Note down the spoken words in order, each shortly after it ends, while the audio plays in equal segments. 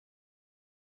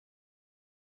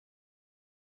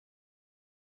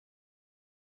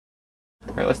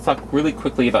Alright, let's talk really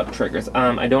quickly about triggers.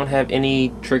 I don't have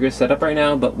any triggers set up right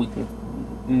now, but we can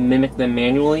mimic them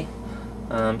manually.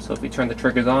 So if we turn the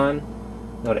triggers on,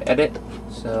 go to edit.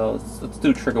 So let's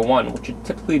do trigger 1, which would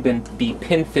typically be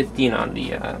pin 15 on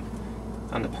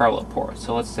the parallel port.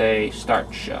 So let's say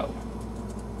start show,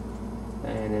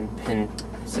 and then pin,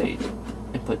 say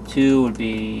input 2 would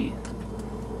be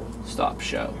stop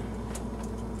show.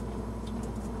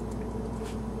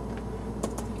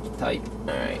 Type.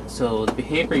 Alright, so the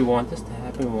behavior you want this to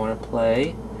happen, we want to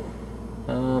play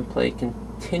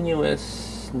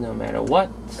continuous no matter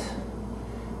what.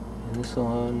 And this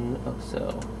one, oh,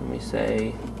 so let me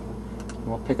say,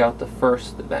 we'll pick out the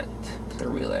first event, so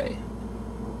relay.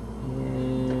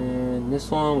 And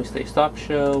this one, we say stop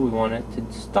show, we want it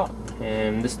to stop,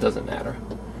 and this doesn't matter.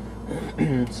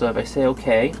 So if I say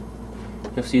OK,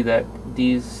 you'll see that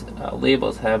these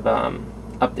labels have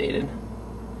updated.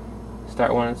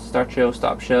 Start one, start show,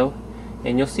 stop show,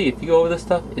 and you'll see if you go over this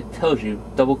stuff, it tells you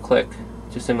double click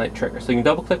to simulate trigger. So you can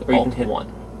double click or you can hit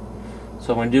 1.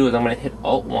 So what I'm going to do is I'm going to hit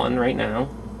Alt 1 right now,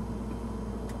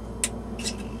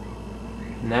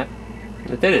 and that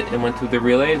did it. It went through the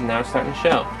relays, and now it's starting to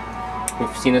show.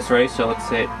 We've seen this already, so let's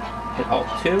say hit Alt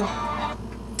 2,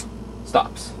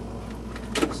 stops.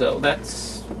 So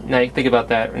that's, now you think about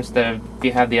that, instead of if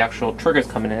you have the actual triggers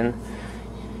coming in,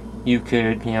 you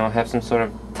could, have some sort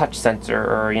of touch sensor,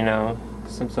 or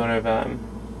some sort of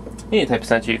any type of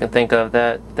sensor you can think of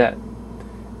that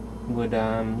would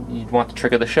you'd want to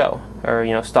trigger the show,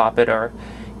 or stop it, or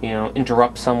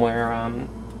interrupt somewhere.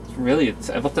 Really,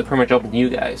 I've left it pretty much open to you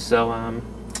guys. So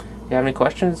if you have any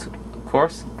questions, of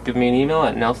course, give me an email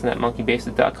at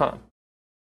nelson@monkeybasic.com.